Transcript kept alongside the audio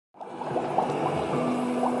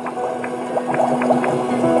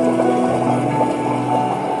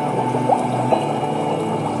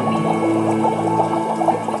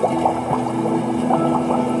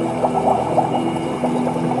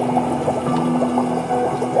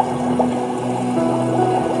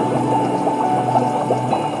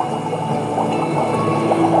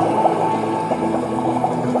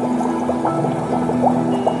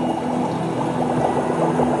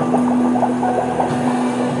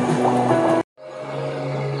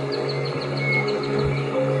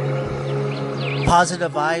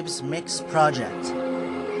Positive Vibes Mix Project.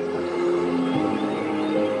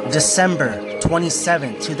 December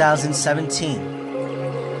 27,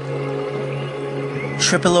 2017.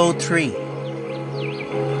 0003.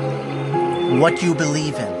 What you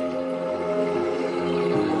believe in.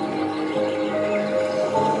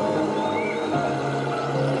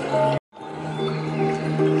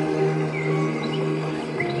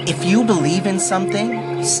 If you believe in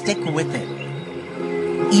something, stick with it.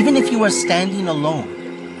 Even if you are standing alone,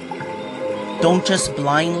 don't just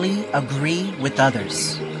blindly agree with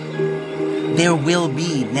others. There will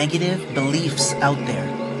be negative beliefs out there,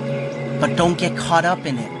 but don't get caught up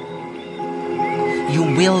in it. You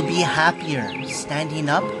will be happier standing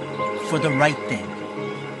up for the right thing.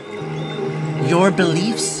 Your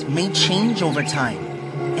beliefs may change over time,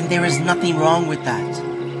 and there is nothing wrong with that.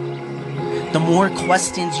 The more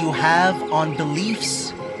questions you have on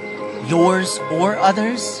beliefs, yours or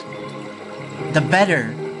others, the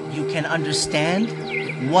better you can understand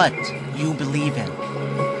what you believe in.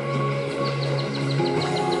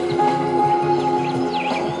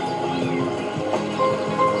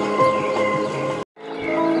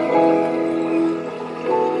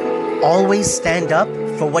 Always stand up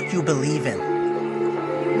for what you believe in.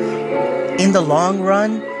 In the long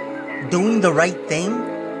run, doing the right thing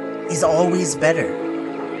is always better.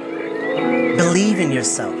 Believe in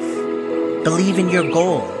yourself. Believe in your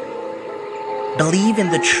goal. Believe in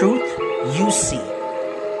the truth you see.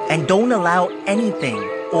 And don't allow anything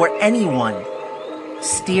or anyone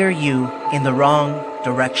steer you in the wrong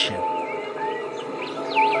direction.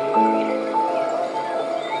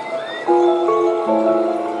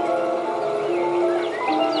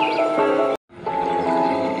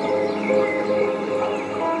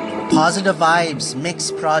 Positive Vibes Mix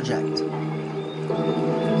Project.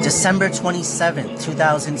 December 27,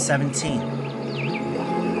 2017.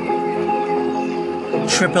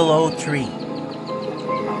 0003.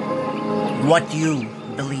 What you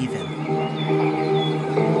believe in.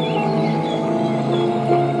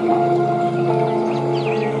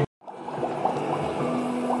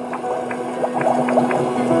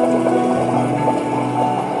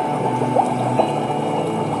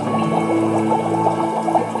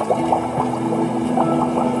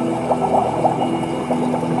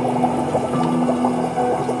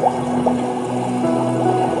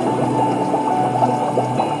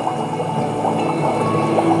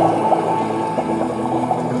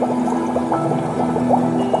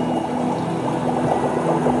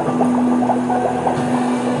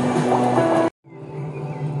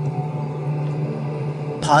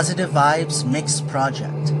 Positive Vibes Mix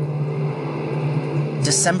Project.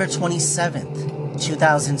 December 27th,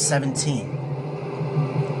 2017.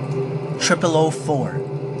 0004.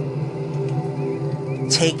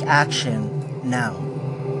 Take action now.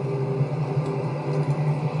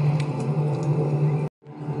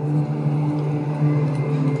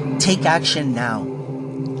 Take action now.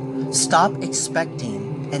 Stop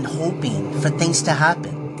expecting and hoping for things to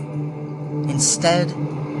happen. Instead,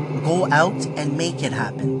 go out and make it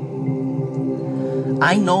happen.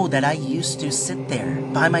 I know that I used to sit there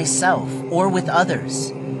by myself or with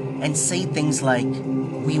others and say things like,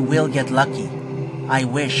 "We will get lucky. I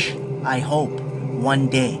wish, I hope, one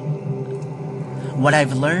day." What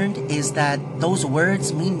I've learned is that those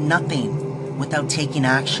words mean nothing without taking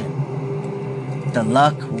action. The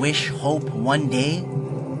luck, wish, hope, one day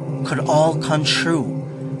could all come true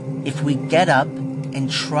if we get up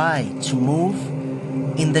and try to move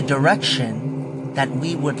in the direction that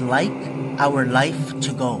we would like our life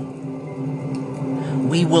to go.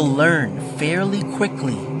 We will learn fairly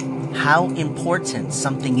quickly how important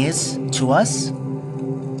something is to us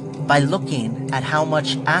by looking at how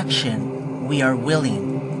much action we are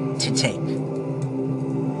willing to take.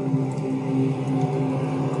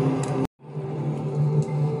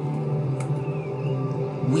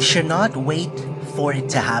 We should not wait for it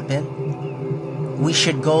to happen. We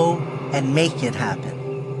should go and make it happen.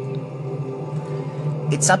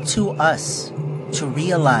 It's up to us to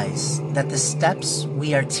realize that the steps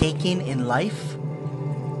we are taking in life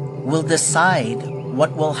will decide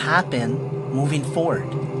what will happen moving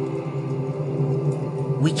forward.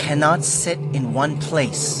 We cannot sit in one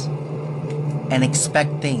place and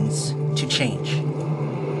expect things to change.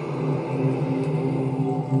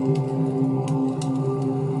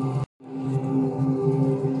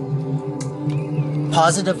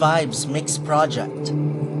 Positive Vibes Mix Project.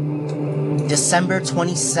 December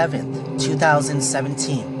 27th,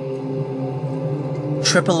 2017.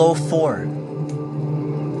 0004.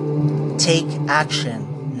 Take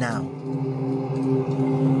action now.